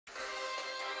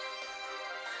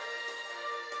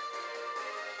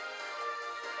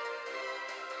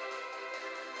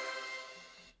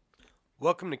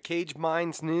Welcome to Cage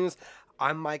Minds News.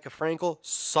 I'm Micah Frankel.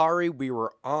 Sorry we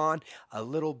were on a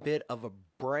little bit of a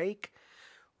break.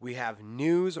 We have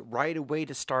news right away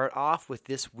to start off with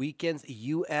this weekend's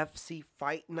UFC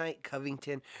Fight Night.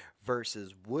 Covington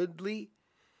versus Woodley.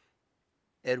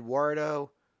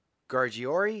 Eduardo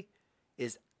Gargiori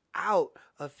is out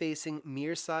of facing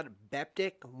Mirsad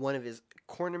Bektic. One of his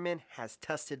cornermen has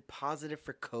tested positive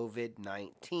for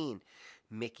COVID-19.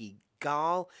 Mickey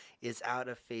Gall is out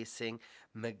of facing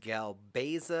Miguel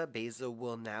Beza. Beza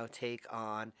will now take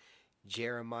on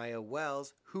Jeremiah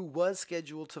Wells, who was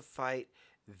scheduled to fight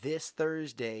this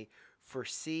Thursday for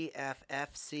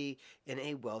CFFC in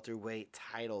a welterweight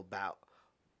title bout.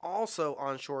 Also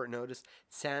on short notice,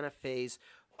 Santa Fe's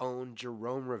own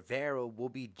Jerome Rivera will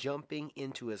be jumping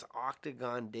into his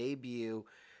octagon debut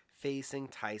facing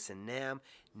Tyson Nam.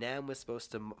 Nam was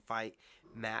supposed to fight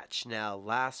Matt Schnell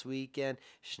last weekend.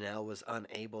 Schnell was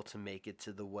unable to make it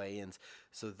to the weigh-ins.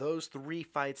 So those three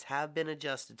fights have been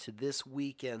adjusted to this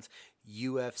weekend's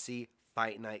UFC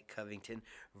Fight Night. Covington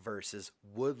versus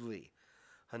Woodley.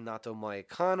 Renato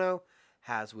Moicano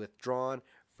has withdrawn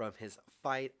from his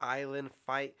Fight Island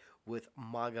fight with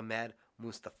Magomed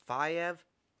Mustafayev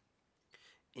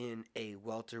in a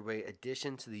welterweight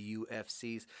addition to the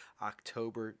UFC's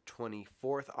October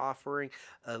 24th offering.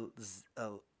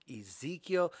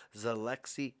 Ezekiel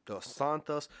Zalexi dos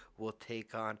Santos will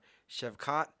take on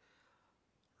Shavkat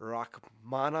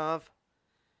Rakhmonov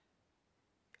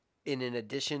in an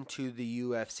addition to the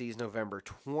UFC's November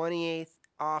 28th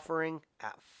offering.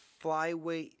 At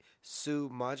flyweight, Sue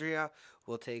Madria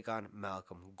will take on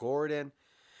Malcolm Gordon.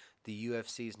 The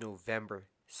UFC's November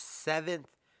 7th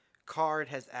card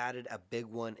has added a big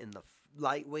one in the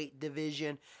lightweight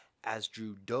division as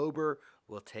Drew Dober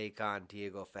will take on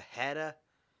Diego Ferreira.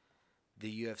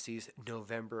 The UFC's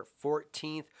November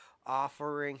 14th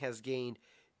offering has gained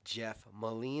Jeff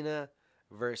Molina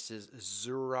versus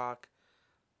Zurak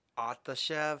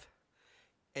Atashev.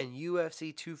 And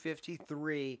UFC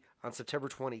 253 on September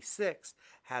 26th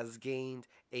has gained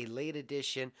a late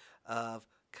edition of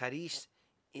Karish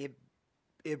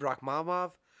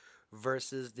Ibrahimov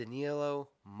versus Danilo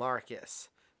Marcus.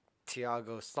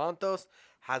 Thiago Santos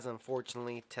has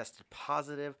unfortunately tested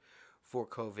positive for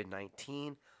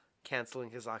COVID-19,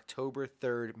 canceling his October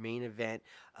 3rd main event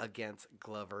against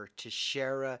Glover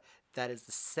Teixeira. That is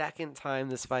the second time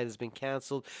this fight has been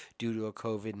canceled due to a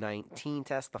COVID-19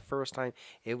 test. The first time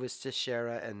it was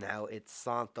Teixeira, and now it's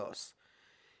Santos.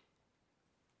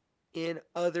 In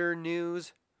other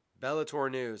news,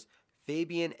 Bellator news,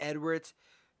 Fabian Edwards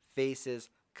faces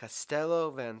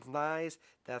Castelo Van Nuys.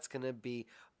 That's going to be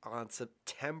on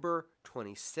September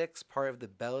 26th, part of the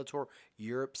Bellator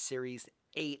Europe Series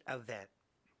 8 event.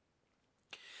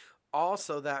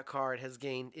 Also, that card has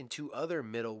gained in two other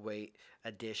middleweight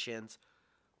additions.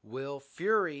 Will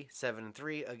Fury,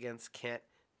 7-3, against Kent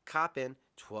Coppin,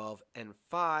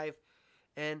 12-5.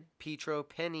 And Petro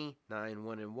Penny,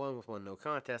 9-1-1 with one no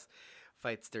contest,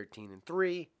 fights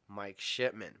 13-3. Mike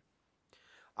Shipman.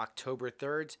 October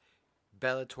 3rd,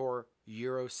 Bellator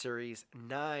Euro Series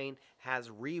 9 has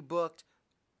rebooked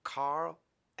Carl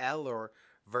Eller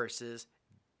versus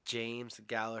James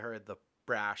Gallagher, the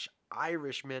brash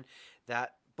Irishman.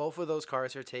 That both of those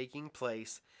cards are taking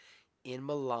place in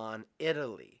Milan,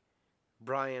 Italy.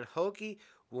 Brian Hoke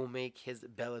will make his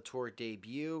Bellator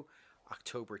debut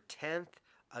October 10th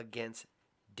against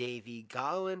Davy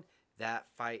Garland. That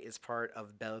fight is part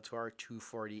of Bellator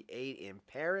 248 in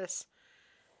Paris.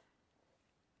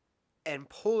 And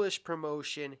Polish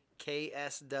promotion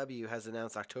KSW has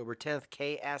announced October 10th,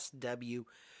 KSW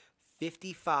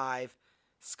 55,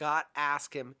 Scott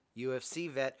Askham, UFC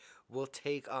vet, will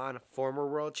take on former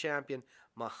world champion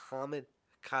Muhammad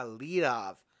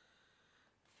Khalidov.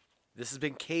 This has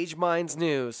been Cage Minds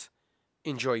News.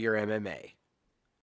 Enjoy your MMA.